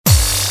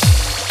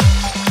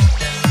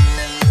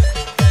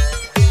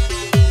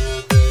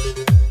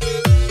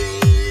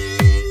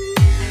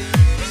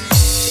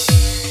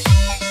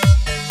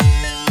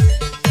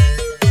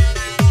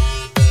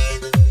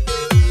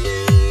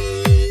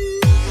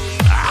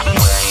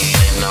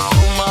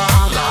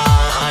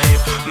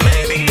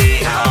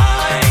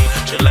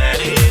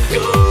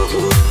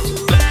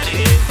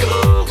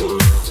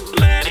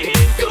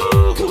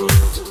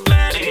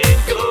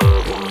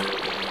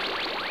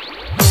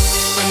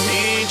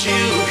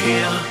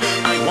here.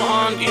 I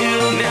want you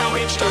now.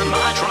 Each time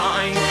I try,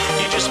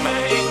 you just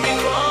make me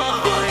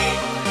cry.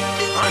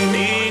 I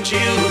need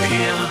you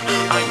here.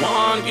 I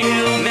want you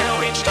now.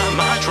 Each time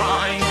I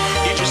try,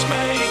 you just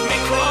make me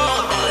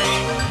cry.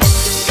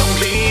 Don't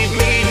leave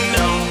me,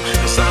 no,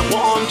 'cause I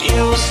want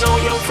you. So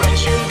your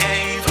friends you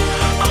gave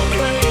a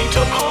great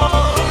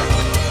apart.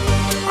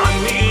 I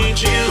need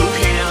you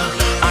here.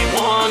 I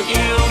want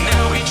you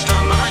now. Each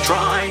time I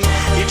try,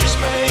 you just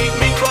make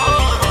me cry.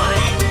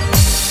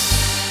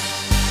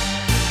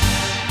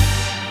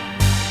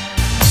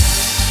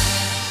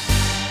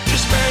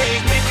 Just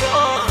make me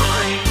cry.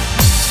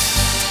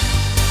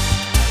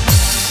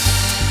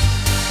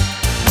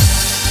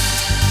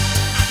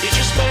 You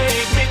just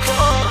make me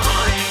cry.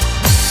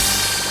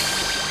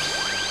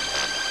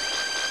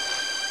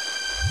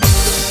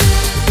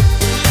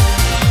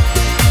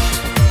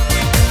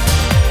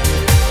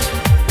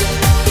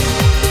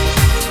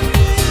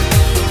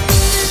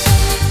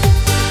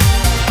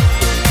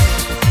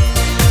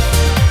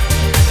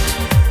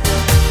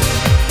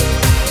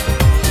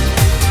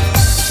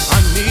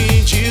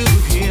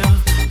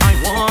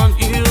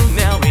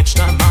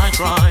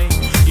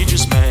 You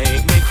just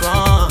make me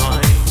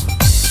cry.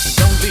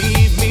 Don't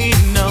leave me,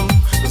 no,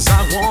 'cause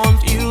I want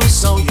you.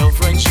 So your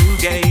friends you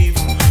gave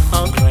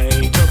a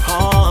greater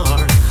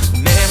part.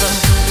 Never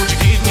would you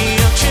give me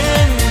a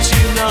chance,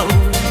 you know.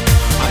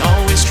 I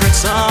always tread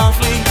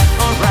softly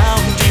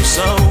around you,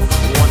 so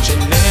want you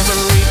never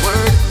every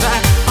word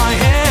that I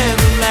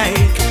ever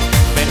make.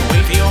 Better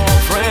wait for your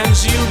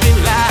friends, you'll be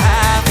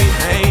laughing,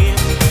 hey.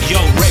 Yo,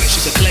 Ray,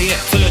 she's a player,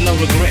 full of no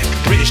regret.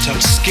 British town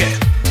scared.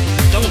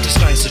 Don't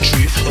disguise the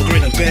truth or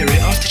grin and bear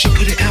it. After she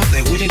put it out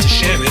there, willing to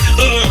share it.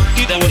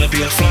 You don't wanna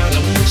be a fly on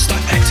the wall,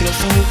 start acting a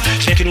fool,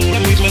 checking all the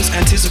movements,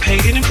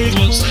 anticipating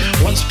improvements.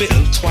 Once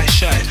bitten, twice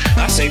shy.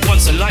 I say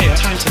once a liar,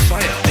 time to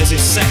fire. There's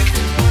his sack,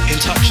 in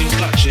touching,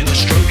 clutching, a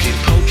stroking,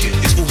 poking.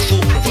 It's all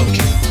thought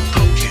provoking.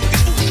 Poking,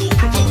 it's all thought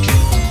provoking.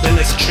 Then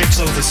there's the tricks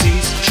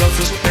overseas,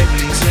 chauffeurs with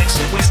Bentleys, next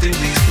to West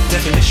Indies.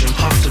 Definition,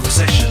 half the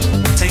recession.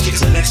 Take it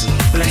as a lesson,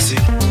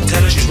 blessing.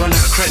 Tell her she's run out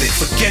of credit,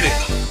 forget it.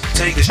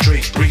 Take this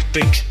drink,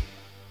 rethink.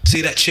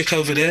 See that chick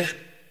over there?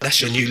 That's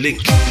your new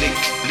link.